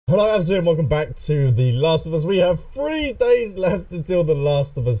Hello Albsterz and welcome back to The Last of Us. We have 3 days left until The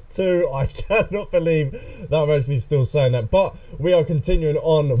Last of Us 2. I cannot believe that I'm actually still saying that. But we are continuing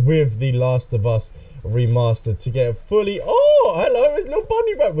on with The Last of Us Remastered to get fully... Oh, hello, it's a little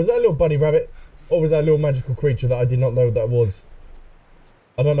bunny rabbit. Was that a little bunny rabbit? Or was that a little magical creature that I did not know that was?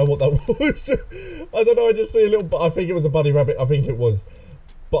 I don't know what that was. I don't know, I just see a little... I think it was a bunny rabbit. I think it was.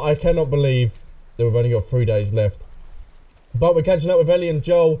 But I cannot believe that we've only got 3 days left. But we're catching up with Ellie and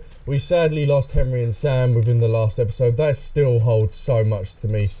Joel. We sadly lost Henry and Sam within the last episode. That still holds so much to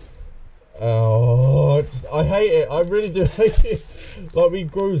me. Oh, I hate it. I really do hate it. Like, we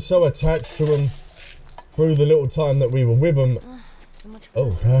grew so attached to them through the little time that we were with them. So much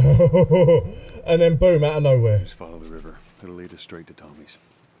oh. And then boom, out of nowhere. Just follow the river. It'll lead us straight to Tommy's.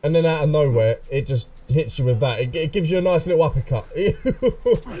 And then out of nowhere, it just hits you with that. It gives you a nice little uppercut.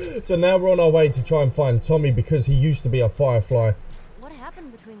 So now we're on our way to try and find Tommy because he used to be a Firefly. What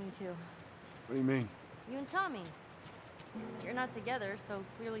happened between you two? What do you mean? You and Tommy. You're not together, so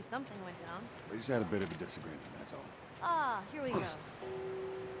clearly something went down. We just had a bit of a disagreement, that's all. Ah, here we go.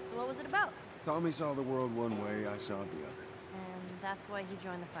 So what was it about? Tommy saw the world one way, I saw it the other. And that's why he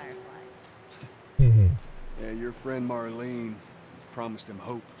joined the Fireflies. Yeah, your friend Marlene promised him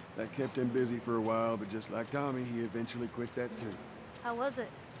hope. That kept him busy for a while, but just like Tommy, he eventually quit that too. How was it?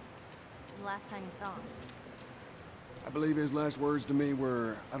 The last time you saw him? I believe his last words to me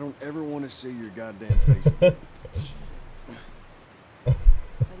were, I don't ever want to see your goddamn face again. But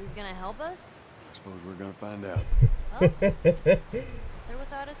he's gonna help us? I suppose we're gonna find out. Oh. There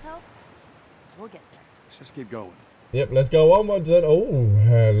without his help? We'll get there. Let's just keep going. Yep, let's go on. Oh,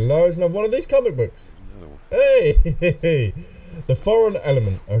 hello. It's another one of these comic books. Another one. Hey! The foreign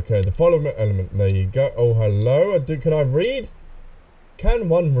element. Okay, the foreign element. There you go. Oh, hello. Can I read? Can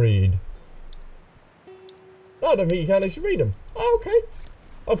one read? No, I don't think you can actually read them. Oh, okay.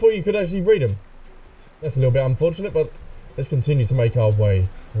 I thought you could actually read them. That's a little bit unfortunate, but let's continue to make our way.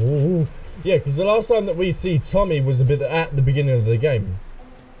 Ooh. Yeah, because the last time that we see Tommy was a bit at the beginning of the game.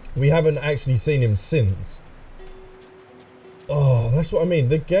 We haven't actually seen him since. Oh, that's what I mean.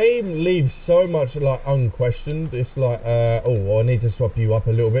 The game leaves so much, like, unquestioned. It's like, oh, I need to swap you up a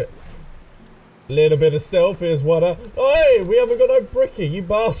little bit. Little bit of stealth, here's what oh, hey, we haven't got no Bricky, you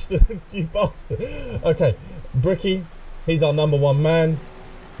bastard. You bastard. Okay, Bricky, he's our #1 man.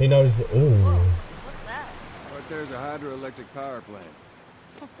 He knows that, ooh. Whoa, what's that? Right there's a hydroelectric power plant.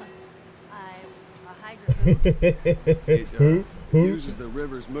 A hydrant. It uses the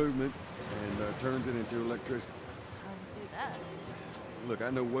river's movement and turns it into electricity. How does it do that? Look,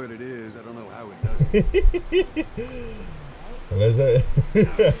 I know what it is. I don't know how it does it. There's it.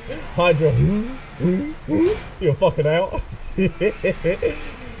 Hydra. You're fucking out.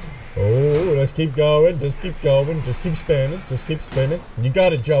 Oh, let's keep going. Just keep going. Just keep spinning. Just keep spinning. You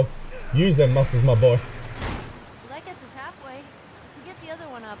got it, Joe. Use them muscles, my boy. Well, that gets us halfway. If we get the other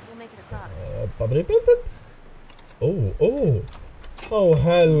one up, we'll make it across. Oh, oh. Oh,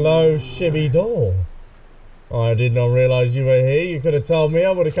 hello, Shibby Door. I did not realise you were here. You could have told me.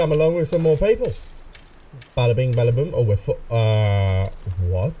 I would have come along with some more people. Bada bing, bada boom. Oh, we're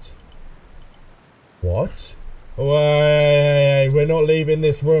what? What? Wait, we're not leaving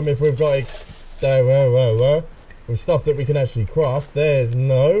this room if we've got with stuff that we can actually craft. There's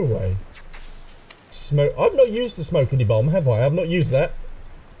no way. Smoke. I've not used the smoking bomb, have I? I've not used that.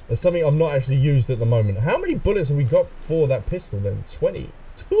 There's something I've not actually used at the moment. How many bullets have we got for that pistol then? 20.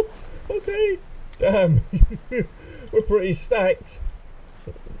 Okay. Damn. We're pretty stacked.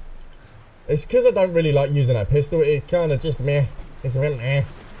 It's because I don't really like using that pistol. It kind of just meh. It's a bit meh.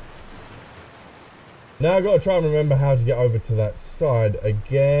 Now I've got to try and remember how to get over to that side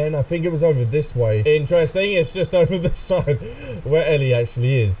again. I think it was over this way. Interesting. It's just over this side where Ellie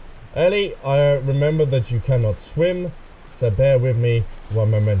actually is. Ellie, I remember that you cannot swim. So bear with me one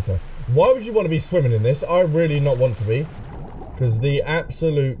momento. Why would you want to be swimming in this? I really not want to be. Because the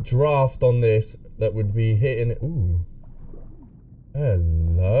absolute draft on this that would be hitting... Ooh.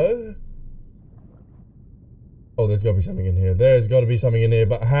 Hello? Oh, there's got to be something in here. There's got to be something in here.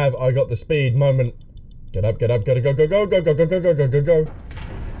 But have I got the speed moment? Get up, get up. Gotta go, go, go, go, go, go, go, go, go, go, go.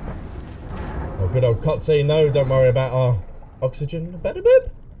 Oh, good old cutscene though. Don't worry about our oxygen. Better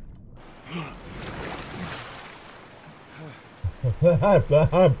boop. Alright,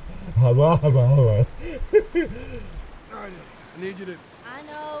 I need you to... I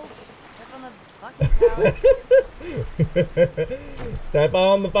know. Step on the fucking pallet. Step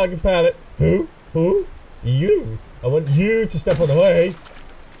on the fucking pallet. Who? You. I want you to step on the way.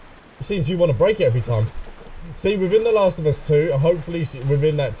 It seems you want to break it every time. See, within The Last of Us 2, hopefully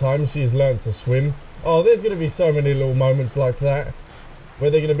within that time, she's learned to swim. Oh, there's going to be so many little moments like that. where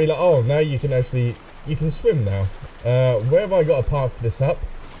they're going to be like, oh, now you can actually, you can swim now. Where have I got to park this up?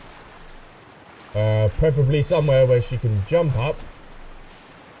 Preferably somewhere where she can jump up.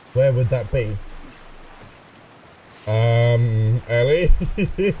 Where would that be? Ellie?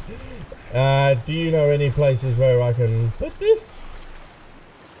 Do you know any places where I can put this?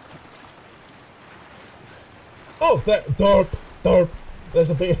 Oh, derp, derp. There's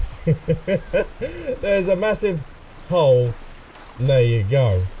a big, there's a massive hole. There you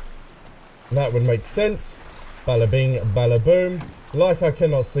go. That would make sense. Bada bing, bada boom. Like I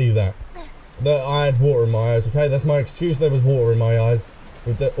cannot see that. That I had water in my eyes. Okay, that's my excuse. There was water in my eyes.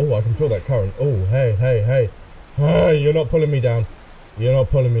 With the, oh, I can feel that current. Oh, hey, hey, hey. Hey, you're not pulling me down. You're not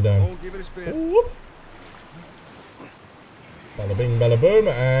pulling me down. Oh, give it a spin. Whoop. Bada bing, bada boom,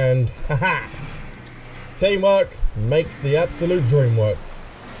 and haha. Teamwork makes the absolute dream work.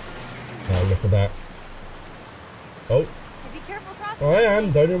 Oh, look at that. Oh. Be careful crossing. I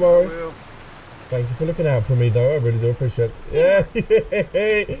am, don't you worry. Well, Thank you for looking out for me, though. I really do appreciate it. Yeah.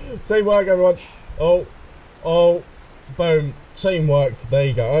 Teamwork, everyone. Oh. Oh. Boom. Teamwork. There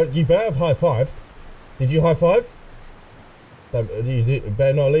you go. You better have high-fived. Did you high-five? You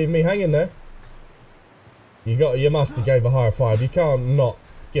better not leave me hanging there. You must have gave a high five. You can't not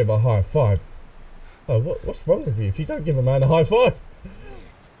give a high five. Oh, what's wrong with you if you don't give a man a high five?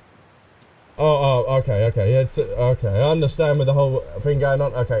 Oh, okay, okay, yeah, okay. I understand with the whole thing going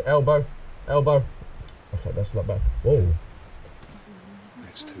on. Okay, elbow. Okay, that's not bad. Whoa.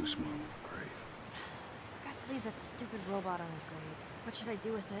 that's too small of a grave. Forgot to leave that stupid robot on his grave. What should I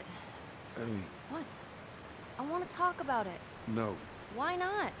do with it? Ellie, What? I want to talk about it. no. Why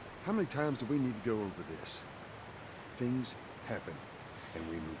not? How many times do we need to go over this? Things happen, and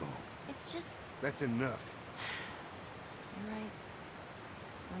we move on. It's just... That's enough. You're right.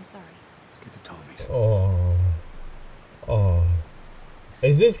 I'm sorry. Let's get to Tommy's. Oh. Oh.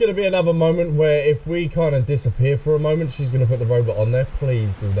 Is this going to be another moment where if we kind of disappear for a moment, she's going to put the robot on there?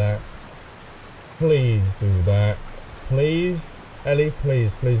 Please do that. Please do that. Please. Ellie,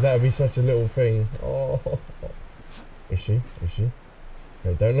 please, please. That would be such a little thing. Oh. Is she? Is she?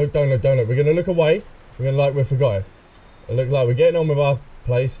 Okay, don't look, don't look, don't look. We're going to look away. We're going to like we forgot it. It look like we're getting on with our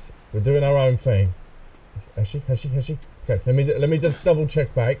place. We're doing our own thing. Has she? Has she? Has she? Okay, let me just double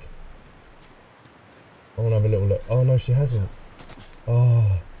check back. I want to have a little look. Oh, no, she hasn't.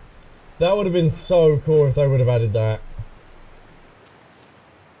 Oh. That would have been so cool if they would have added that.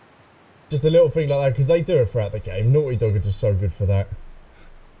 Just a little thing like that, because they do it throughout the game. Naughty Dog are just so good for that.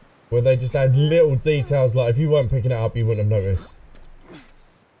 Where they just add little details, like if you weren't picking it up, you wouldn't have noticed.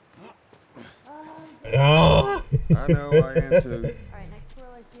 Ah! I know, I am too. Alright, next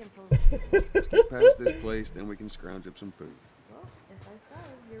twirl I see him for... Let's get past this place, then we can scrounge up some food. Well, if I say,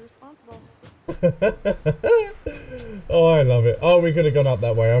 you're responsible. Oh, I love it. Oh, we could have gone up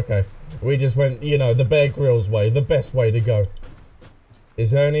that way. Okay. We just went, you know, the Bear Grylls way. The best way to go.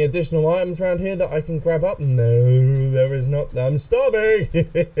 Is there any additional items around here that I can grab up? No, there is not. I'm starving.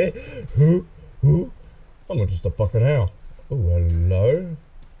 Who? I'm not just a fucking owl. Oh, hello.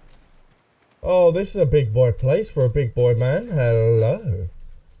 Oh, this is a big boy place for a big boy man. Hello.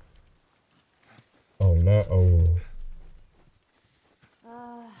 Oh, no. Oh.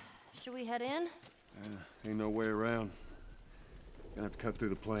 Should we head in? Ain't no way around. Gonna have to cut through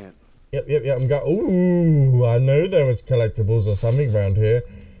the plant. Yep, I'm going. Ooh, I knew there was collectibles or something around here.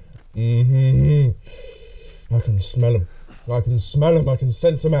 I can smell them. I can smell them. I can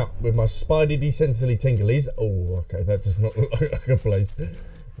sense them out with my spidey sensely tinglies. Oh, okay, that does not look like a place. It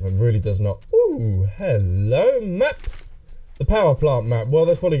really does not. Ooh, hello, map. The power plant map. Well,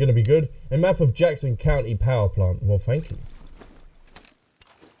 that's probably going to be good. A map of Jackson County power plant. Well, thank you.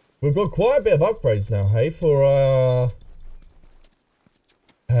 We've got quite a bit of upgrades now, hey, for,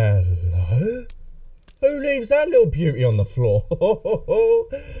 Hello? Who leaves that little beauty on the floor?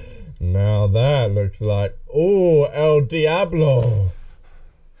 Now that looks like... Oh, El Diablo.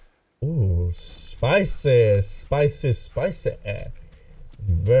 Oh, spicy, spicy, spicy.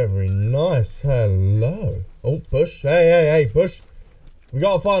 Very nice. Hello. Oh, Bush. Hey, Bush. We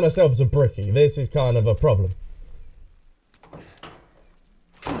gotta find ourselves a brickie. This is kind of a problem.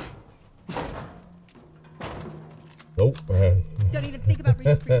 Oh, Don't even think about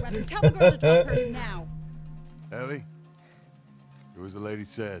reaching for your weapon. Tell the girl to drop hers now. Ellie? Do as the lady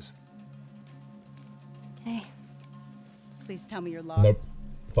says. Hey. Please tell me you're lost. Nope.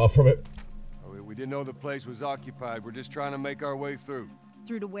 Far from it. Oh, we didn't know the place was occupied. We're just trying to make our way through.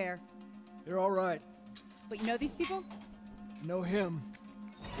 Through to where? They're all right. But you know these people? Know him.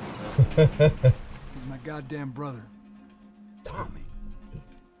 He's my goddamn brother. Tommy.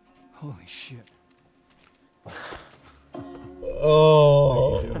 Holy shit.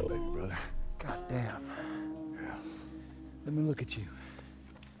 Oh. How you doing, baby brother? God damn. Yeah. Let me look at you.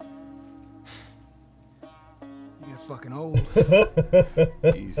 You get fucking old.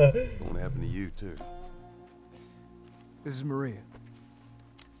 Easy. Won't happen to you too. This is Maria.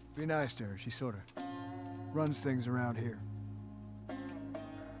 Be nice to her. She sort of runs things around here.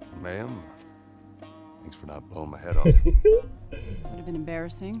 Ma'am, thanks for not blowing my head off. Would have been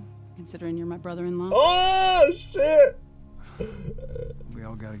embarrassing, considering you're my brother-in-law. Oh shit! We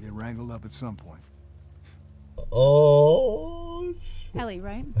all gotta get wrangled up at some point. Oh shit. Ellie,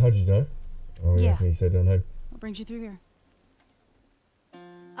 right? How'd you know? Oh yeah, Yeah. you said your name. What brings you through here?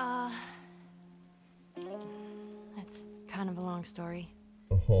 That's kind of a long story.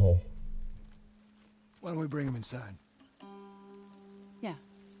 Oh. Why don't we bring him inside? Yeah.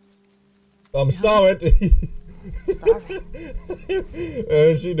 I'm starving. Starving.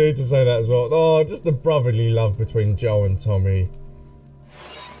 She needs to say that as well. Oh, just the brotherly love between Joe and Tommy.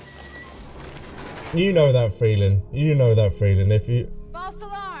 You know that feeling. You know that feeling. If you. False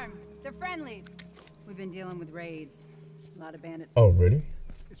alarm! They're friendlies. We've been dealing with raids. A lot of bandits. Oh really?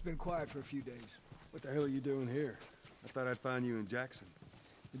 It's been quiet for a few days. What the hell are you doing here? I thought I'd find you in Jackson.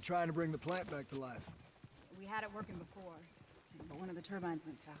 Been trying to bring the plant back to life. We had it working before, but one of the turbines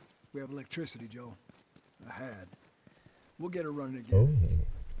went south. We have electricity, Joe. I had. We'll get her running Oh. again.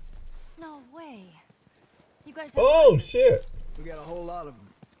 No way. You guys have Oh shit. We got a whole lot of them.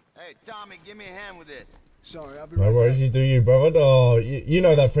 Hey, Tommy, give me a hand with this. Sorry, I'll be No right worries, back. you do you, brother. Oh, you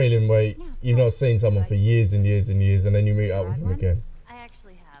know that feeling where you've not seen someone for years and years and years, and then you meet up with them again. I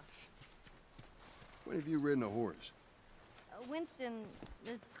actually have. When have you ridden a horse? Winston,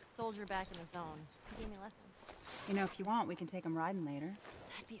 this soldier back in the zone, he gave me lessons. You know, if you want, we can take them riding later.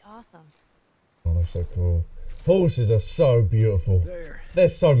 That'd be awesome. Oh, that's so cool. Horses are so beautiful. There. They're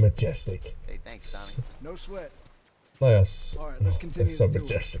so majestic. Hey, thanks, Tommy. No sweat. They are All right, let's continue they're so the tour.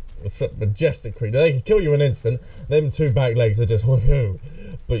 majestic. They're so majestic creatures. They can kill you in an instant. Them two back legs are just woohoo.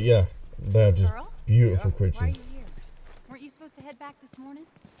 But yeah, they're just Carl? beautiful Why are creatures. you here? Weren't you supposed to head back this morning?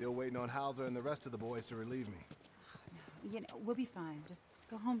 Still waiting on Hauser and the rest of the boys to relieve me. You know, we'll be fine. Just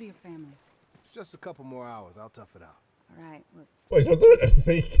go home to your family. It's just a couple more hours. I'll tough it out. All right. Look, Well, he's not doing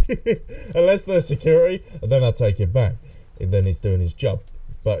anything. Unless there's security, and then I take it back. And then he's doing his job.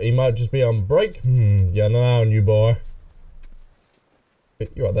 But he might just be on break. Yeah, no, you boy.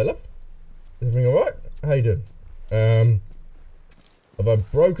 You right there, love? Everything alright? How you doing? Have I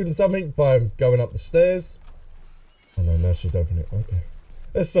broken something by going up the stairs? Oh no, now she's opening it. Okay.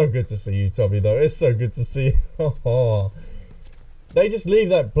 It's so good to see you, Tommy, though. It's so good to see you. They just leave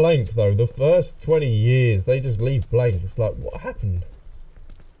that blank, though. The first 20 years, they just leave blank. It's like, what happened?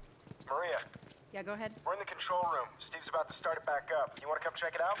 Maria, yeah, go ahead. we're in the control room. Steve's about to start it back up. You want to come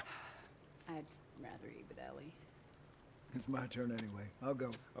check it out? I'd rather eat with Ellie. It's my turn anyway. I'll go.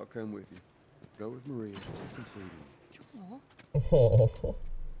 I'll come with you. Go with Maria. Get some food in. Oh.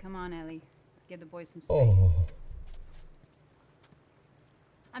 Come on, Ellie. Let's give the boys some space. Oh.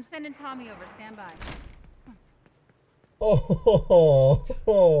 I'm sending Tommy over. Stand by. Oh.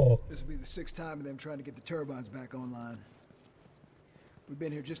 This will be the 6th time of them trying to get the turbines back online. We've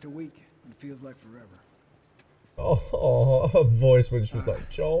been here just a week, and it feels like forever. Oh, her voice when she was like,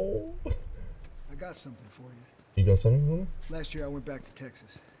 Joel. I got something for you. You got something for me? Last year I went back to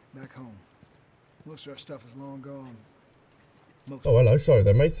Texas, back home. Most of our stuff is long gone. Most Oh, hello. Sorry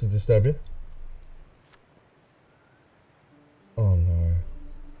there, mate, to disturb you. Oh, no.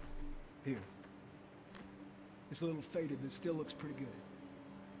 here. It's a little faded, but it still looks pretty good.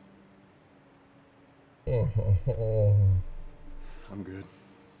 Oh. I'm good.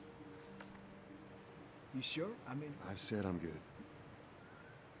 You sure? I mean, I've said I'm good.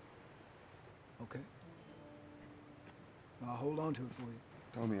 okay. I'll hold on to it for you.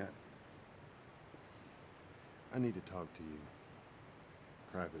 Tommy, I need to talk to you.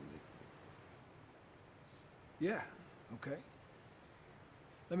 Privately. Yeah, okay.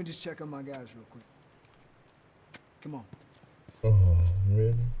 Let me just check on my guys real quick. Come on. Oh,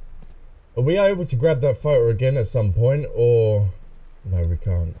 really? Are we able to grab that photo again at some point, or... No, we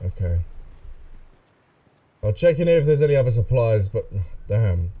can't. Okay. I'll check in here if there's any other supplies, but...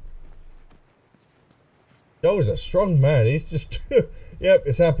 Damn. Joe is a strong man. He's just... Yep,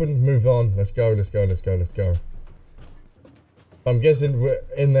 it's happened. Move on. Let's go, let's go, let's go, let's go. I'm guessing we're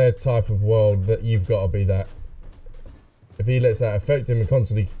in their type of world that you've got to be that. If he lets that affect him and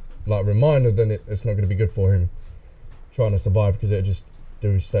constantly, like, remind him, then it's not going to be good for him. Trying to survive, because it'll just do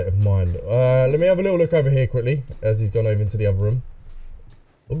his state of mind. Let me have a little look over here quickly, as he's gone over into the other room.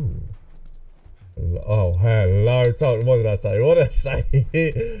 Ooh. Oh, hello. What did I say? What did I say?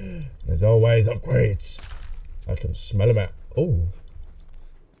 There's always upgrades. I can smell them out. Oh.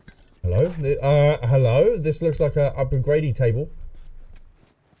 Hello? Hello? This looks like a upgradey table.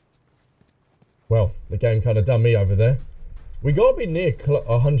 Well, the game kind of done me over there. We gotta be near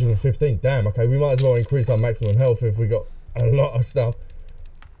 115. Damn, okay, we might as well increase our maximum health if we got a lot of stuff.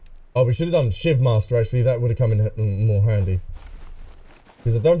 Oh, we should have done Shiv Master, actually. That would have come in more handy.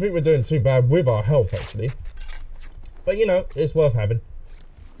 Because I don't think we're doing too bad with our health, actually. But, you know, it's worth having.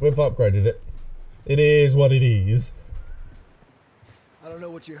 We've upgraded it. It is what it is. I don't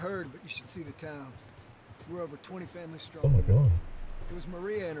know what you heard, but you should see the town. We're over 20 families strong. Oh my god. It was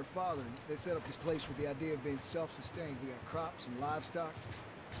Maria and her father. They set up this place with the idea of being self-sustained. We got crops and livestock.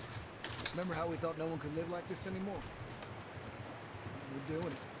 Remember how we thought no one could live like this anymore? We're doing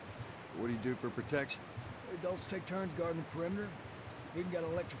it. What do you do for protection? The adults take turns guarding the perimeter. We even got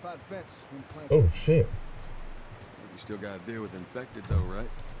an electrified fence when planted. Oh shit. You still gotta deal with infected though, right?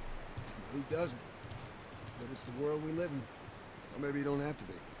 Who doesn't? But it's the world we live in. Or maybe you don't have to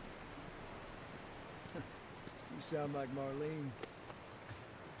be. You sound like Marlene.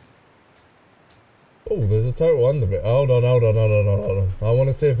 Oh, there's a total under bit. Hold on. I want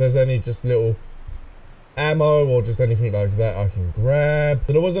to see if there's any just little ammo or just anything like that I can grab.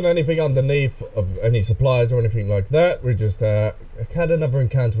 So there wasn't anything underneath of any supplies or anything like that. We just had another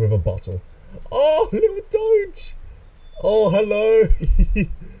encounter with a bottle. Oh, little Doge. Oh, hello. Hey,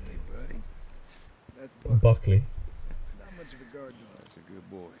 buddy. That's Buckley. not much of a guard dog. That's a good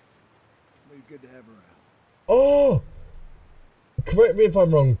boy. But he's good to have around. Oh! Correct me if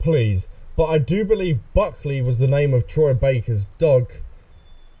I'm wrong, please. But I do believe Buckley was the name of Troy Baker's dog.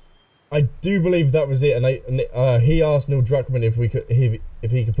 I do believe that was it, and he asked Neil Druckmann if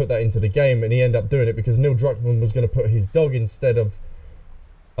he could put that into the game, and he ended up doing it because Neil Druckmann was going to put his dog instead of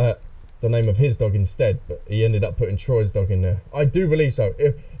the name of his dog instead, but he ended up putting Troy's dog in there. I do believe so.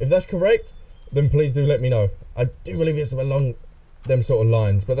 If that's correct, then please do let me know. I do believe it's along them sort of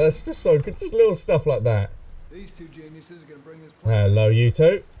lines, but that's just so good, just little stuff like that. These two geniuses are gonna bring this place. Hello, you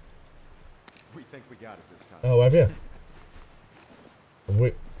two. We think we got it this time. Oh, have you?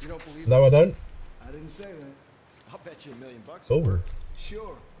 You don't believe No, I us? don't. I didn't say that. I'll bet you $1 million it Oh. works.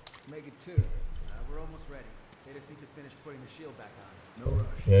 Sure. Make it two. We're almost ready. They just need to finish putting the shield back on. No rush.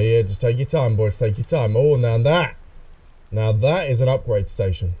 Yeah, just take your time, boys. Take your time. Oh, now that is an upgrade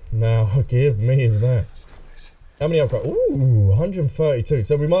station. Now, give me that. How many upgrades? Ooh, 132.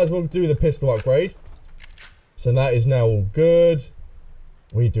 So we might as well do the pistol upgrade. So that is now all good.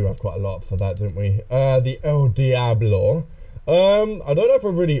 We do have quite a lot for that, don't we? The El Diablo. I don't know if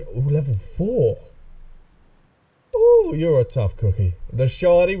we're really... Ooh, level 4. Ooh, you're a tough cookie. The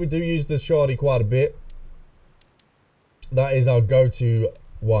Shardy, we do use the Shardy quite a bit. That is our go-to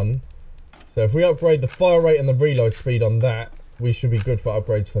one. So if we upgrade the fire rate and the reload speed on that, we should be good for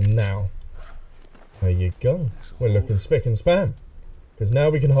upgrades for now. There you go. We're looking spick and spam. Because now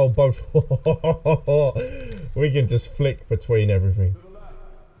we can hold both. We can just flick between everything.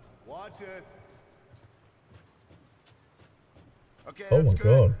 Watch it. Okay, Oh my that's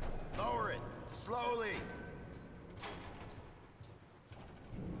good. god. Lower it. Slowly.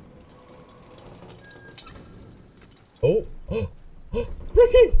 Oh.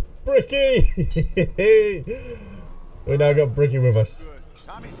 Bricky! Bricky! We now got Bricky with us. Good.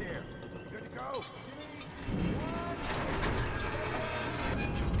 Tommy's here. Good to go.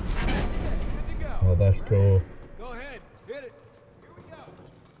 Oh, that's cool. Go ahead. Hit it. Here we go.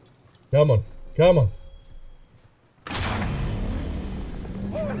 Come on. Come on.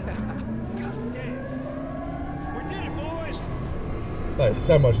 We did it, boys. That is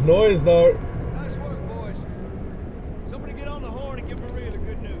so much noise, though. Nice work, boys. Somebody get on the horn and give Maria the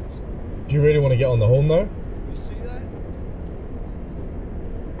good news. Do you really want to get on the horn, though? You see that?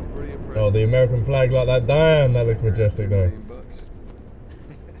 Pretty impressive. Oh, the American flag like that. Damn, that looks majestic, though. $1 million.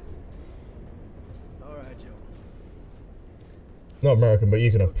 All right, Joe. Not American, but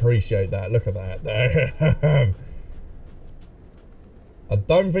you can appreciate that. Look at that. Damn. I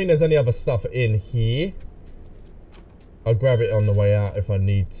don't think there's any other stuff in here. I'll grab it on the way out if I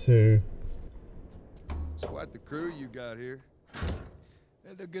need to. It's quite the crew you got here.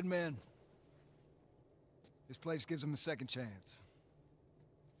 Hey, they're good men. This place gives them a second chance.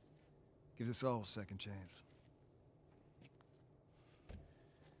 Gives us all a second chance.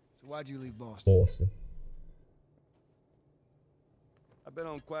 So why'd you leave Boston? Boston. I've been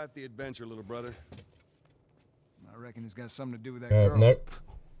on quite the adventure, little brother. I reckon it's got something to do with that girl. Nope.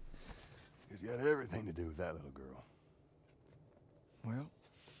 It's got everything to do with that little girl. Well,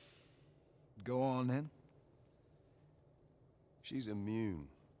 go on then. She's immune.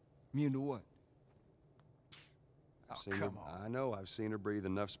 Immune to what? Oh, Seen her- come on. I know. I've seen her breathe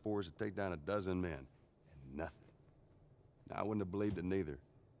enough spores to take down a dozen men. And nothing. I wouldn't have believed it neither,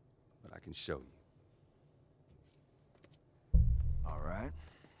 but I can show you. All right.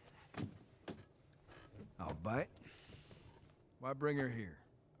 I'll bite. Why bring her here?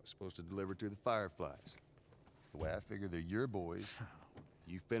 I was supposed to deliver to the Fireflies. The way I figure they're your boys.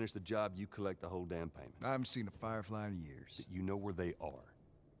 You finish the job, you collect the whole damn payment. I haven't seen a Firefly in years. You know where they are.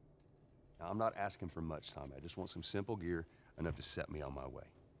 Now, I'm not asking for much, Tommy. I just want some simple gear, enough to set me on my way.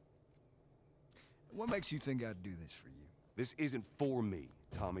 What makes you think I'd do this for you? This isn't for me,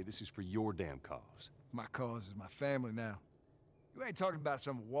 Tommy. This is for your damn cause. My cause is my family now. You ain't talking about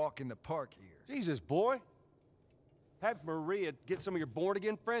some walk in the park here. Jesus, boy. Have Maria get some of your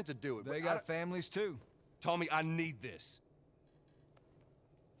born-again friends to do it. They got families, too. Tommy, I need this.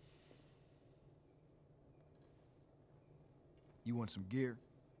 You want some gear?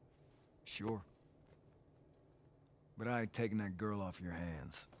 Sure. But I ain't taking that girl off your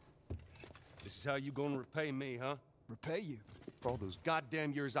hands. This is how you gonna repay me, huh? Repay you? For all those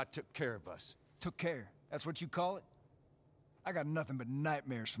goddamn years I took care of us. Took care? That's what you call it? I got nothing but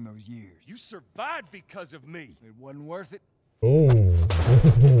nightmares from those years. You survived because of me. It wasn't worth it? Ooh.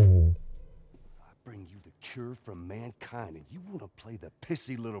 I bring you the cure from mankind, and you want to play the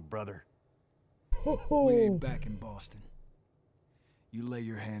pissy little brother. We ain't back in Boston. You lay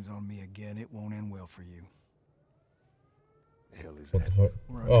your hands on me again, it won't end well for you. The hell is What that? the fuck?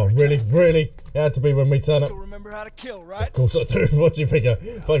 Oh, really? Really? It had to be when we turn up. Still remember how to kill, right? Of course I do. What do you figure?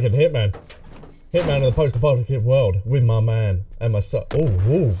 Fucking Hitman. Hitman in the post-apocalyptic world with my man and my son.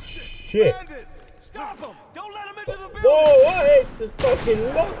 Oh, shit. Bandit! Stop him! Don't let him into the building! Whoa, I just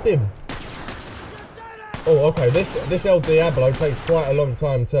fucking locked him. Oh, okay. This El Diablo takes quite a long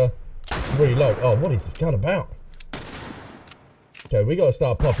time to reload. Oh, what is this gun about? Okay, we gotta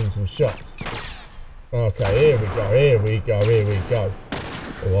start popping some shots. Okay, here we go, here we go, here we go.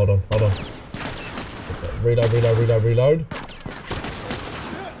 Oh, hold on, hold on. Okay, reload, reload, reload, reload.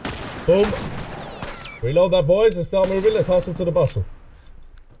 Boom. Reload that, boys, and start moving. Let's hustle to the bustle.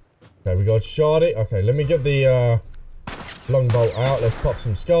 Okay, we got Shardy. Okay, let me get the longbow out. Let's pop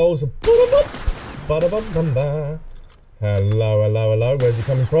some skulls. Ba-da-bum-bum-ba. Hello, hello, hello. Where's he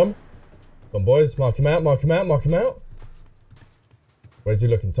coming from? Come on, boys. Mark him out, mark him out, mark him out. Where's he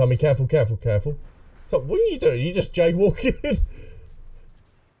looking? Tommy, careful, careful, careful. Tom, what are you doing? You just jaywalking?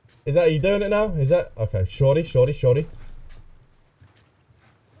 Is that how you doing it now? Is that... Okay, shorty, shorty, shorty.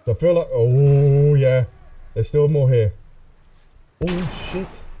 I feel like... Oh, yeah. There's still more here. Oh, shit.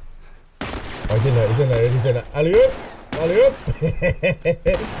 Oh, he's in there, he's in there, he's in there. Alley-oop! Alley-oop!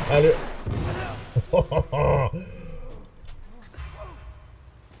 Alley-oop!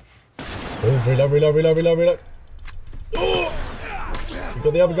 Oh, reload, reload, reload, reload, reload. Oh! You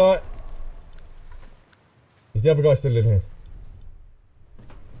got the other guy. Is the other guy still in here?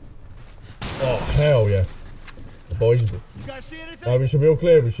 Oh, hell yeah. The boys. You guys see anything? No, we should be all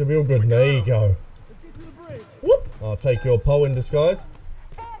clear. We should be all good. There you go. Whoop. I'll take your pole in disguise.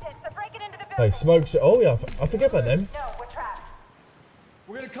 Hey, smoke shit. Oh, yeah. I forget about them. No, we're trapped.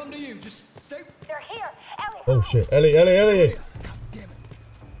 We're gonna come to you. Just stay. They're here. Ellie. Oh, shit. Ellie, Ellie, Ellie. Damn it.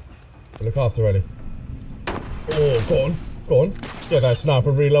 Look after Ellie. Oh, go on. Go on. Get that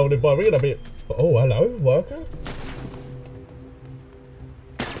sniper reloaded, boy. We're gonna be... Oh, hello, worker.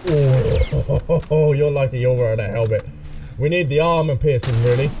 Oh, you're lucky you're wearing a helmet. We need the armor piercing,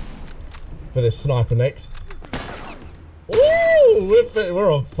 really, for this sniper next. Ooh,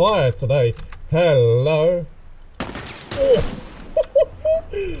 we're on fire today. Hello. Oh.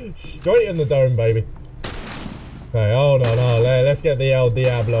 Straight in the dome, baby. Okay, hold on, let's get the El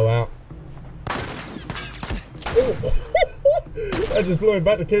Diablo out. Oh. I just blew him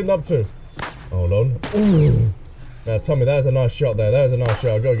back to Kingdom 2. Hold on. Ooh. Now, Tommy, that was a nice shot there. That was a nice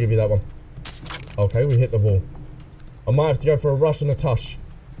shot. I've got to give you that one. Okay, we hit the wall. I might have to go for a rush and a tush.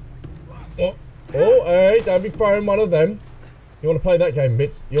 Oh, hey, don't be throwing one of them. You want to play that game,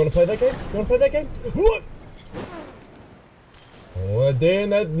 bitch? You want to play that game? You want to play that game? What? Oh, damn,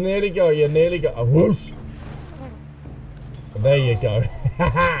 that nearly got you. Nearly got a whoosh. There you go.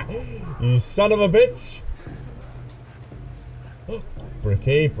 You son of a bitch.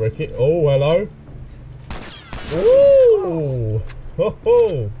 Bricky, bricky. Oh, hello. Ooh. Ho,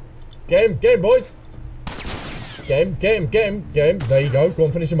 ho. Game, game, boys. Game, game, game, game. There you go. Go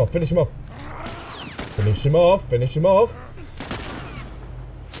on, finish him off, finish him off. Finish him off, finish him off.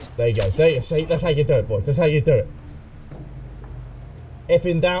 There you go. There you see, that's how you do it, boys. That's how you do it. If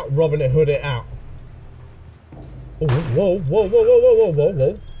in doubt, Robin Hood it out. Oh, whoa, whoa, whoa, whoa, whoa, whoa,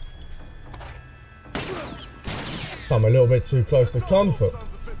 whoa. I'm a little bit too close for comfort.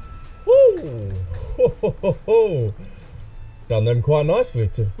 Woo! Ho, ho, ho, ho. Done them quite nicely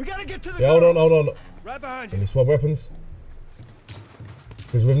too. We gotta get to the Yeah, hold on, hold on. Right behind Let you. me swap weapons.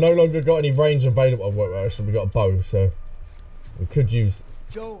 Because we've no longer got any range available. Well, actually, we got a bow, so we could use.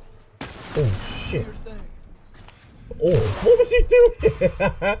 Joel. Oh shit! Oh, what was he doing?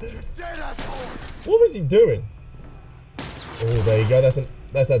 What was he doing? Oh, there you go.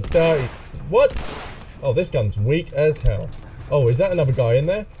 That's a dirty. What? Oh, this gun's weak as hell. Oh, is that another guy in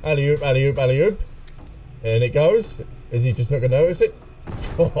there? Alley oop, alley oop, alley oop. And it goes. Is he just not gonna notice it?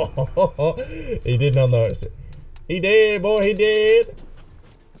 He did not notice it. He did, boy. He did.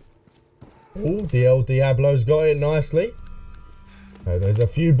 Oh, the El Diablo's got it nicely. Okay, there's a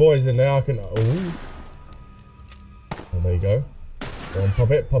few boys in there. I can. Oh, there you go. Go on,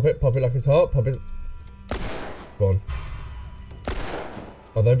 pop it like it's hot. Pop it. Go on.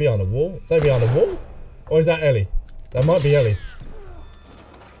 Oh, they're behind a wall. They're behind a wall. Or is that Ellie? That might be Ellie.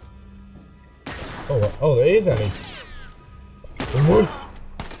 Oh, it is Ellie. Whoosh.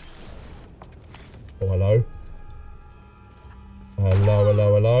 Oh, hello.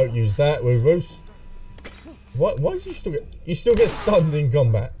 Hello. Use that. Whoosh. What? Why do you still get stunned in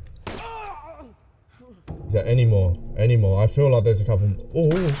combat? Is there any more? I feel like there's a couple.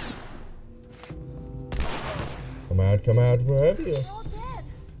 Oh. Come out, wherever you are.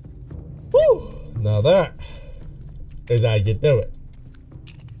 Woo! Now that is how you do it.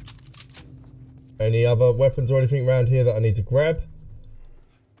 Any other weapons or anything around here that I need to grab?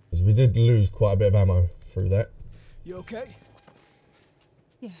 Because we did lose quite a bit of ammo through that. You okay?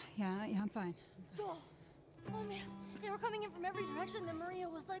 Yeah, I'm fine. Oh man, they were coming in from every direction. Then Maria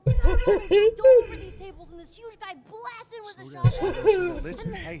was like, she dove over these tables, and this huge guy blasted with a shotgun.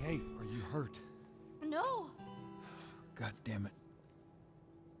 Listen, hey, are you hurt? No. God damn it.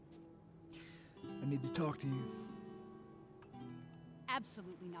 I need to talk to you.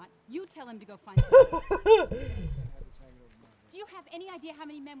 Absolutely not. You tell him to go find someone else. Do you have any idea how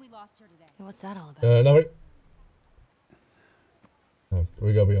many men we lost here today? Hey, what's that all about? No,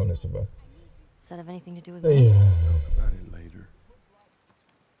 we gotta be honest with her. Does that have anything to do with me? Yeah. Talk about it later.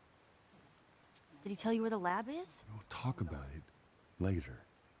 Did he tell you where the lab is? We'll talk about it later.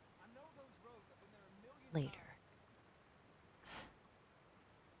 Later.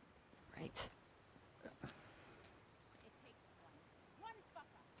 Right.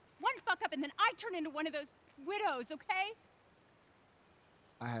 One fuck up and then I turn into one of those widows, okay?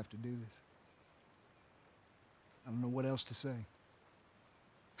 I have to do this. I don't know what else to say.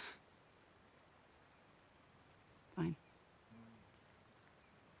 Fine.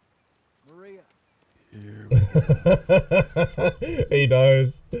 Maria. Here we go. He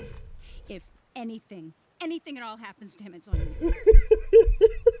knows. If anything at all happens to him, it's on you.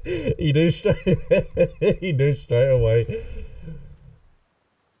 He knew straight away.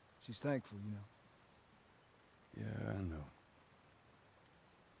 She's thankful, you know. Yeah, I know.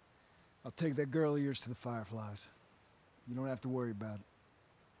 I'll take that girl of yours to the Fireflies. You don't have to worry about it.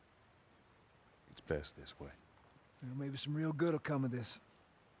 It's best this way. You know, maybe some real good will come of this.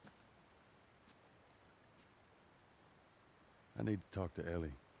 I need to talk to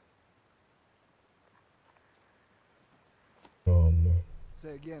Ellie.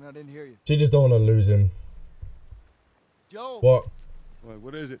 Say again, I didn't hear you. She just don't want to lose him. Joe! What? Wait,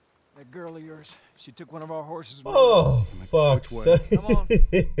 what is it? That girl of yours. She took one of our horses. Oh, fuck. Come on.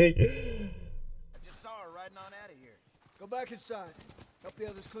 I just saw her riding on out of here. Go back inside. Help the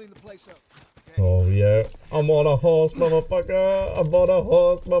others clean the place up. Oh, yeah. I'm on a horse, motherfucker. I'm on a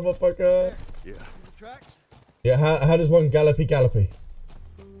horse, motherfucker. Yeah. The tracks? Yeah, how does one gallopy?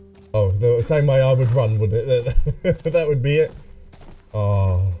 Oh, the same way I would run, wouldn't it? That would be it.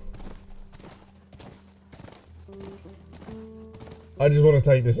 Oh. I just want to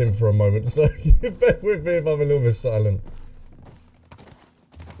take this in for a moment, so bear with me if I'm a little bit silent.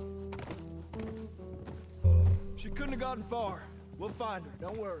 She couldn't have gotten far. We'll find her,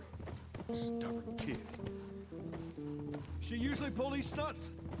 don't worry. Stubborn kid. She usually pull these stunts.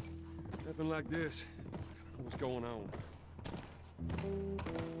 Nothing like this. What's going on?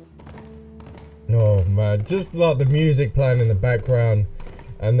 Oh man, just like the music playing in the background,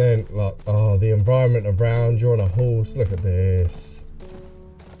 and then like, oh, the environment around, you're on a horse, look at this.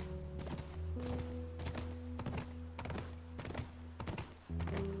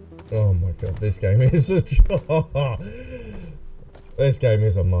 Oh my god, this game is a this game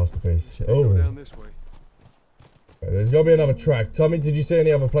is a masterpiece. Oh, Down this way. okay, there's gotta be another track. Tommy, did you see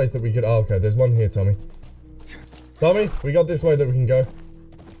any other place that we could? Oh, okay, there's one here, Tommy. Tommy, we got this way that we can go.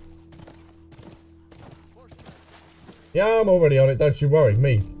 Yeah, I'm already on it, don't you worry.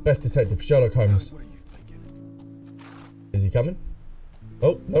 Me, best detective, Sherlock Holmes. What are you thinking? Is he coming?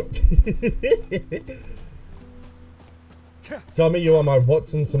 Oh, no. Tommy, you are my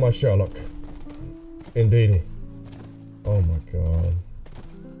Watson to my Sherlock. Indeedy. Oh my god.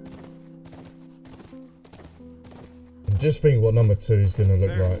 just think what number 2 is gonna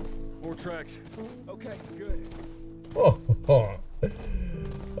look like. More tracks. Okay, good. Oh,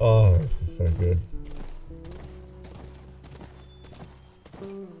 oh, this is so good.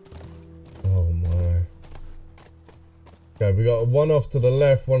 Oh my. Okay, we got one off to the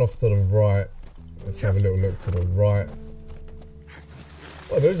left, one off to the right. Let's have a little look to the right.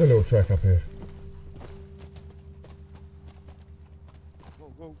 Oh, there's a little track up here.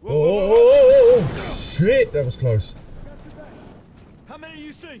 Oh, shit, that was close. How many do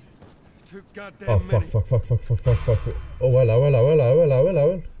you see? Too goddamn Oh, many. fuck. Oh,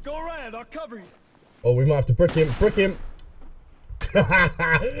 hello. Go around, I'll cover you. Oh, we might have to brick him.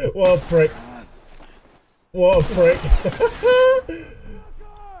 What a prick.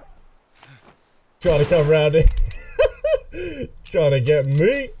 Trying to come around it. Trying to get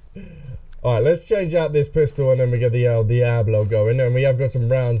me. Alright, let's change out this pistol and then we get the El Diablo going. And we have got some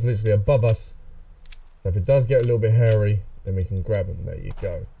rounds literally above us. So if it does get a little bit hairy, then we can grab them. There you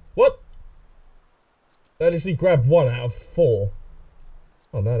go. What? They literally grabbed 1 out of 4.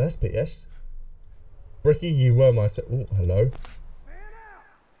 Oh no, that's PS. Bricky, you were my... Oh, hello.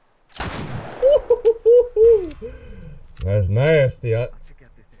 That's nasty. Oh,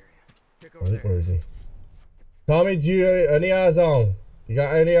 where is he? Tommy, do you any eyes on? You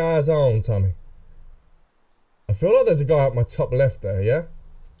got any eyes on, Tommy? I feel like there's a guy up my top left there, yeah?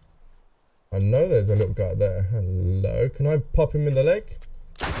 I know there's a little guy there. Hello, can I pop him in the leg?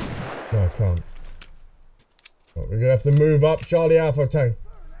 No, I can't. Oh, we're gonna have to move up Charlie Alpha Tank.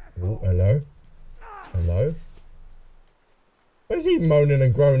 Oh, hello. Hello. Where's he moaning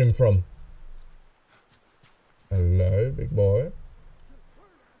and groaning from? Hello, big boy.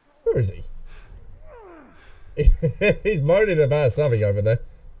 Where is he? He's moaning about something over there.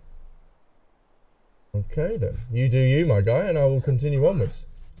 Okay then. You do you, my guy, and I will continue onwards.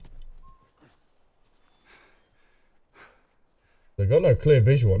 They've got no clear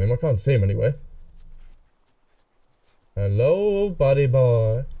visual on him. I can't see him anywhere. Hello, buddy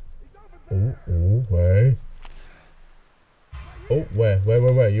boy. Oh, where? Oh,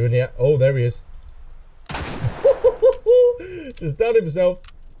 where? You in the... Oh, there he is. Just done himself.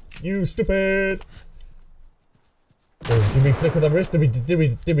 You stupid. Oh, did we flick the wrist?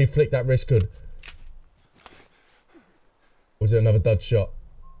 Did we flick that wrist good? Was it another dud shot?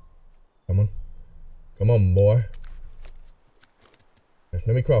 Come on. Come on, boy. Let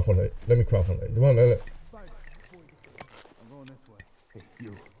me craft on it. Come on, look.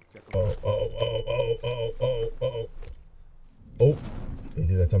 Oh.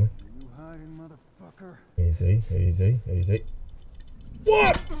 Easy there, Tommy. Easy.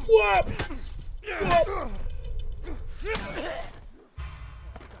 What?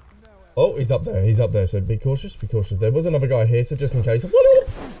 Oh, he's up there, so be cautious. There was another guy here, so just in case.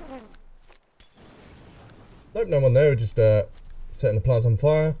 Nope, no one there, just setting the plants on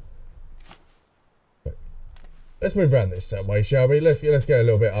fire. Okay. Let's move around this way, shall we? Let's get a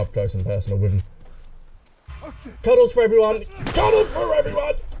little bit up close and personal with him. Cuddles for everyone!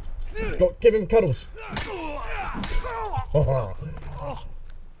 Give him cuddles.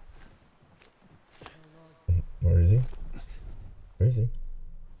 Where is he?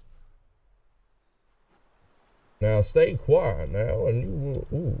 Now stay quiet now, and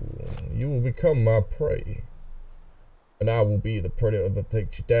you will become my prey, and I will be the predator that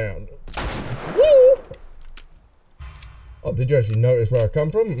takes you down. Woo! Oh, did you actually notice where I come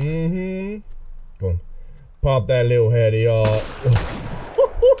from? Mm-hmm. Go on, pop that little head of yours.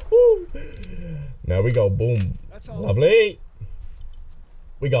 Now we go boom. Lovely.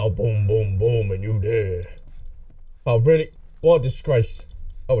 We go boom, and you dead. Oh really? What a disgrace.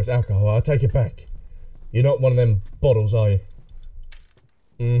 Oh, it's alcohol. I'll take it back. You're not one of them bottles, are you?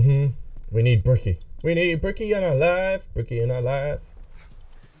 Mm-hmm. We need Bricky. We need Bricky in our life.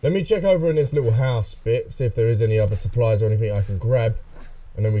 Let me check over in this little house bit, see if there is any other supplies or anything I can grab.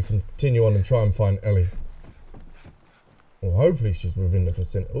 And then we can continue on and try and find Ellie. Well, hopefully she's within the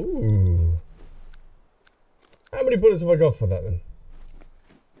vicinity. Ooh. How many bullets have I got for that then?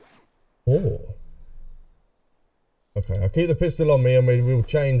 4. Okay, I'll keep the pistol on me and we will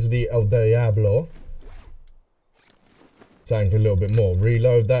change the El Diablo. Tank a little bit more.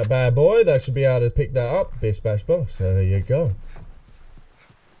 Reload that bad boy. That should be able to pick that up. Bish bash bosh. There you go.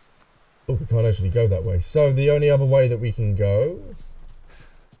 Oh, we can't actually go that way. So the only other way that we can go,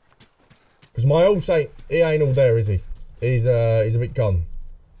 because my horse he ain't all there, is he? He's a bit gone.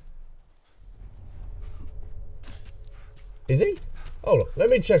 Is he? Oh look, let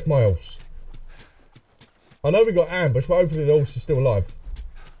me check my horse. I know we got ambushed, but hopefully the horse is still alive.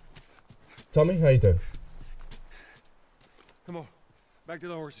 Tommy, how you doing? Come on, back to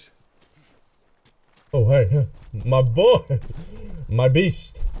the horses. Oh, hey, my boy, my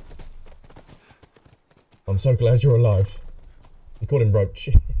beast. I'm so glad you're alive. You called him Roach.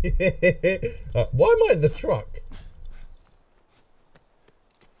 Why am I in the truck?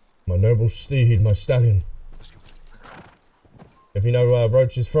 My noble steed, my stallion. If you know where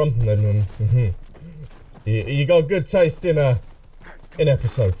Roach is from, then you got good taste in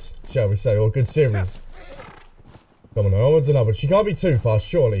episodes, shall we say, or good series. Come on, onwards and upwards. She can't be too fast,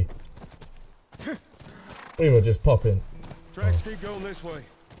 surely. We will just pop in. Tracks keep going this way.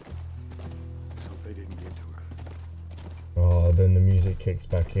 Let's hope they didn't get to her. Oh, then the music kicks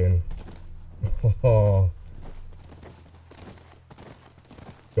back in. Oh.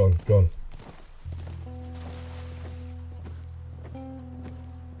 Gone, gone.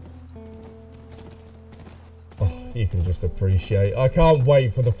 Oh, you can just appreciate. I can't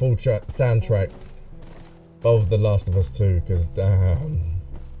wait for the full soundtrack of The Last of Us 2, because damn.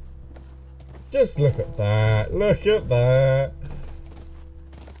 Just look at that. Look at that.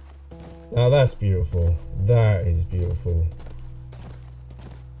 Now that's beautiful. That is beautiful.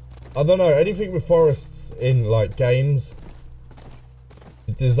 I don't know, anything with forests in like games,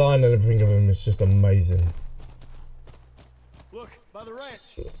 the design and everything of them is just amazing. Look, by the ranch.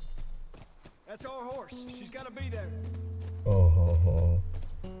 That's our horse. She's gotta be there. Oh.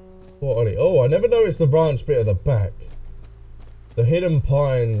 What, Ollie? Oh, I never noticed the ranch bit at the back. The hidden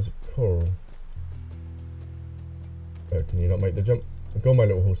pines coral. Oh, can you not make the jump? Go, my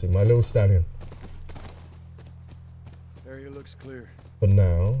little horsey, my little stallion. Area looks clear. For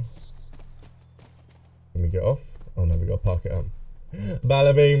now. Can we get off? Oh no, we gotta park it up.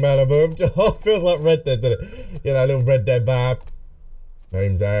 Bada bing, bada boom. Oh, feels like Red Dead, doesn't it? Get that little Red Dead vibe.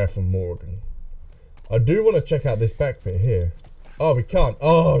 Name's Arthur Morgan. I do want to check out this back bit here. Oh, we can't.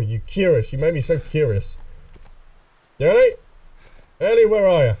 Oh, you curious. You made me so curious. Ellie? Ellie, where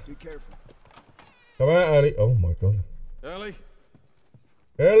are you? Be careful. Come out, Ellie. Oh my god. Ellie?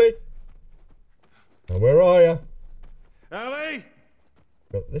 Ellie? Now, where are you? Ellie?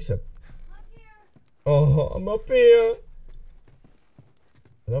 Oh, listen. Oh, I'm up here.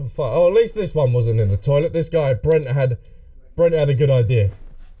 Another fight. Oh, at least this one wasn't in the toilet. This guy, Brent had a good idea.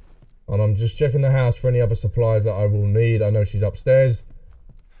 And I'm just checking the house for any other supplies that I will need. I know she's upstairs.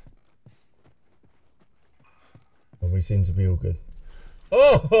 And we seem to be all good.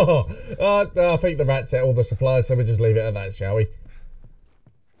 Oh, I think the rat set all the supplies, so we'll just leave it at that, shall we?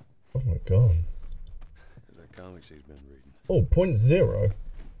 Oh my god. That comic she's been reading. Oh, 0.0.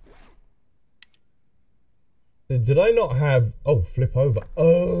 Did I not have... Oh, flip over.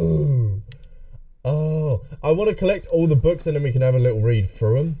 Oh. Oh. I want to collect all the books and then we can have a little read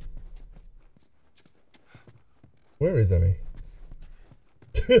through them. Where is Ellie?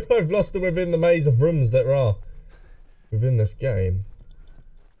 I've lost her within the maze of rooms that are within this game.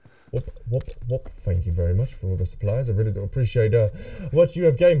 Whoop, whoop, whoop. Thank you very much for all the supplies. I really do appreciate what you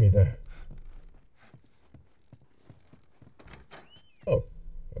have gave me there. Oh.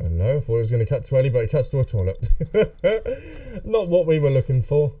 Hello, I thought it was going to cut to Ellie, but it cuts to a toilet. Not what we were looking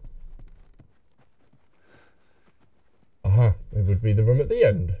for. Aha, it would be the room at the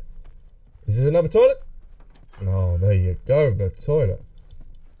end. Is this another toilet? Oh, there you go, the toilet.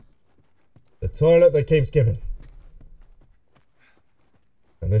 The toilet that keeps giving.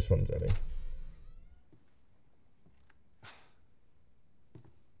 And this one's Ellie.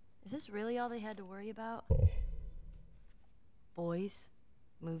 Is this really all they had to worry about? Oh. Boys,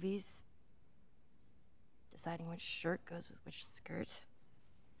 movies, deciding which shirt goes with which skirt.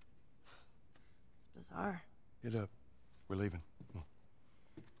 It's bizarre. Get up. We're leaving.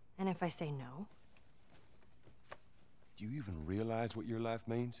 And if I say no? Do you even realize what your life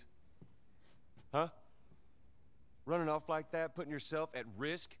means? Huh? Running off like that, putting yourself at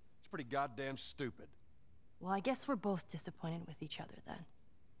risk? It's pretty goddamn stupid. Well, I guess we're both disappointed with each other then.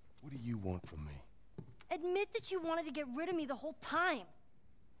 What do you want from me? Admit that you wanted to get rid of me the whole time.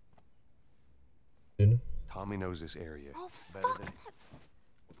 Tommy knows this area Oh, better fuck than... that.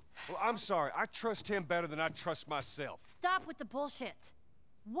 Well, I'm sorry. I trust him better than I trust myself. Stop with the bullshit.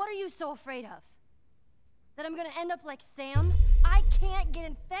 What are you so afraid of? That I'm gonna end up like Sam? I can't get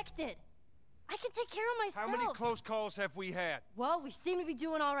infected. I can take care of myself. How many close calls have we had? Well, we seem to be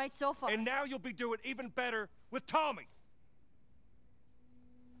doing all right so far. And now you'll be doing even better with Tommy.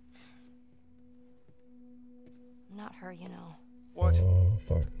 Not her, you know. What? Oh,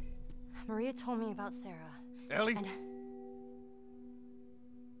 fuck. Maria told me about Sarah. Ellie? And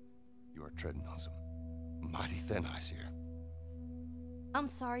You are treading on some mighty thin ice here. I'm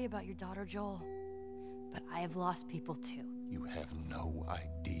sorry about your daughter, Joel. But I have lost people too. You have no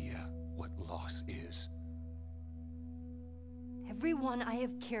idea what loss is. Everyone I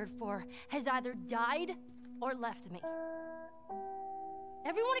have cared for has either died or left me.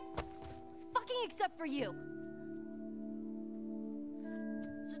 Everyone fucking except for you.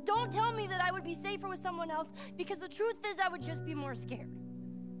 So don't tell me that I would be safer with someone else, because the truth is I would just be more scared.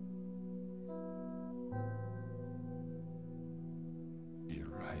 You're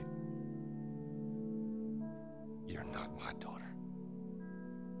right. You're not my daughter.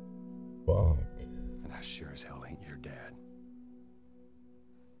 Fuck. And I sure as hell ain't your dad.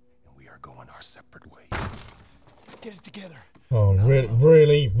 And we are going our separate ways. Get it together. Oh,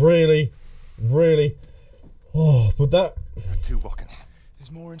 really? Oh, but that... There are two walking.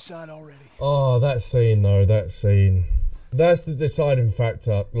 There's more inside already. Oh, that scene though, that scene. That's the deciding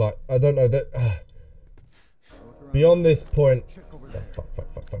factor. Like, I don't know that... beyond this point... Fuck.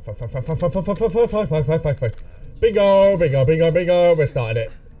 Bingo. We're starting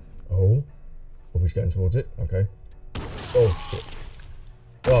it. Oh. Oh, he's going towards it. Okay.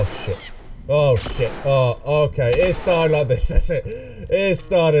 Oh, shit. Oh, okay. It started like this. That's it. It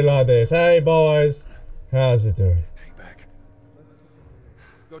started like this. Hey, boys. How's it doing? Hang back.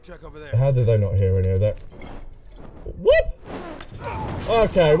 Go check over there. How did they not hear any of that? Whoop!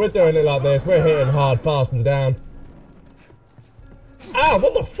 Okay, we're doing it like this. We're hitting hard, fast, and down. Ow,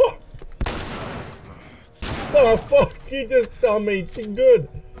 what the fuck? Oh, fuck. He just done me good.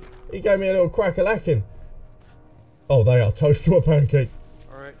 He gave me a little crack-a-lacking. Oh, they are toast to a pancake.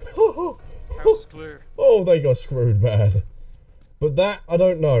 Alright. House is clear. Oh, they got screwed bad. But that, I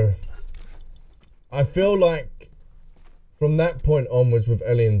don't know. I feel like from that point onwards with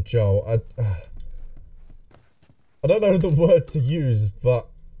Ellie and Joel, I don't know the word to use, but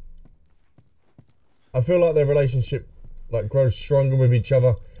I feel like their relationship like grows stronger with each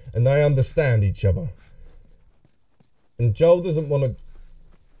other and they understand each other. And Joel doesn't want to,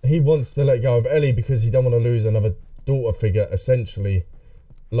 he wants to let go of Ellie because he don't want to lose another daughter figure, essentially,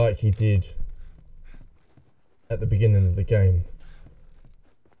 like he did at the beginning of the game.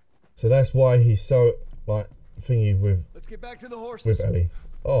 So that's why he's so, like, thingy with... Let's get back to the horses. With Ellie.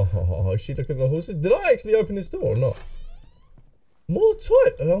 Oh, is she looking at the horses? Did I actually open this door or not? More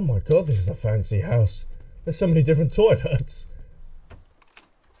toilet. Oh my god, this is a fancy house. There's so many different toilets.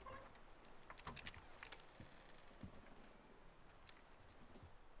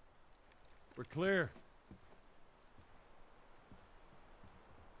 We're clear.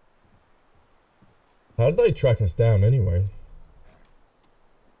 How did they track us down anyway?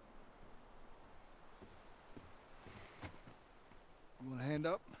 You want a hand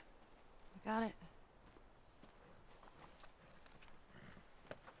up? I got it.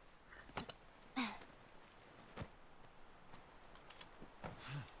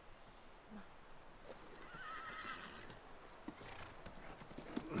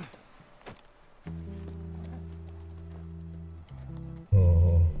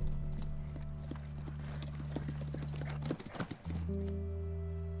 Oh.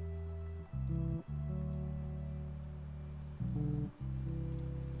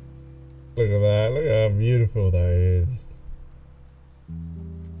 Look at that. Look how beautiful that is.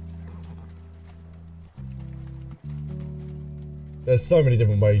 There's so many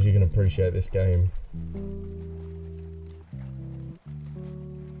different ways you can appreciate this game.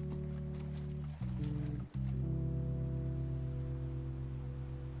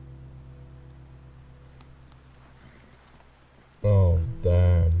 Oh,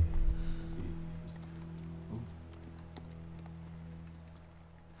 damn.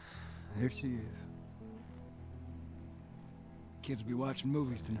 There she is. Kids will be watching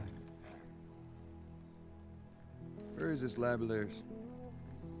movies tonight. Where is this lab of theirs?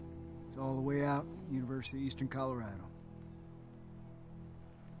 It's all the way out, University of Eastern Colorado.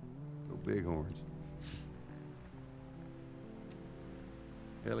 Go Bighorns.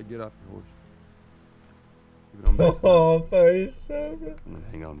 Ellie, get off your horse. Keep it on back. Oh, face. I'm gonna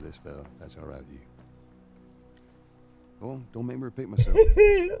hang on to this fella. That's all right with you. Go on, don't make me repeat myself.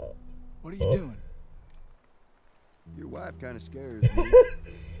 What are you doing? Your wife kind of scares me.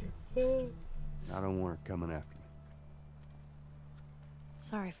 I don't want her coming after me.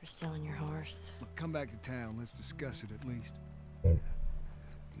 Sorry for stealing your horse. Look, come back to town. Let's discuss it at least. You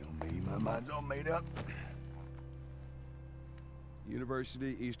know me, my mind's all made up.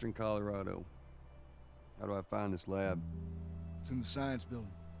 University, Eastern Colorado. How do I find this lab? It's in the science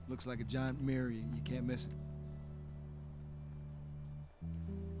building. Looks like a giant mirror. You can't miss it.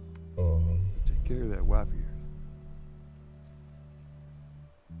 Oh. Take care of that wife of yours.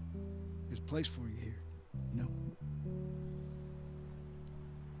 There's a place for you here. You know?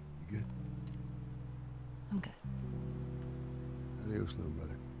 You good? I'm good. Adios, little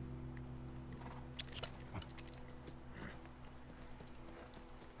brother.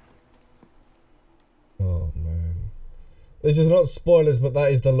 This is not spoilers, but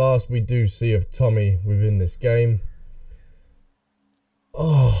that is the last we do see of Tommy within this game.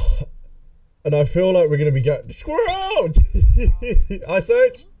 Oh, and I feel like we're going to be going... Squirrel! I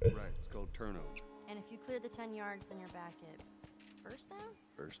search. Right, it's called turnover. And if you clear the 10 yards, then you're back at first down?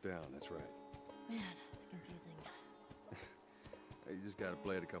 First down, that's right. Man, it's confusing. You just gotta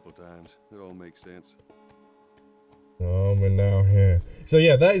play it a couple times. It all makes sense. Oh, we're now here. So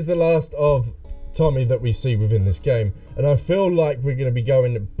yeah, that is the last of Tommy that we see within this game. And I feel like we're going to be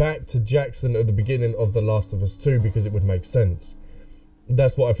going back to Jackson at the beginning of The Last of Us 2 because it would make sense.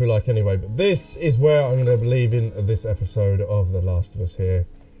 That's what I feel like anyway. But this is where I'm going to be leaving this episode of The Last of Us here.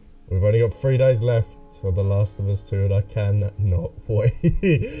 We've only got 3 days left of The Last of Us 2 and I cannot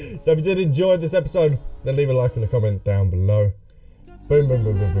wait. So if you did enjoy this episode, then leave a like and a comment down below. Boom, boom,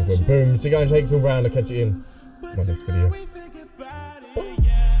 boom, boom, boom, boom, boom. So guys, thanks all round. I'll catch you in my next video.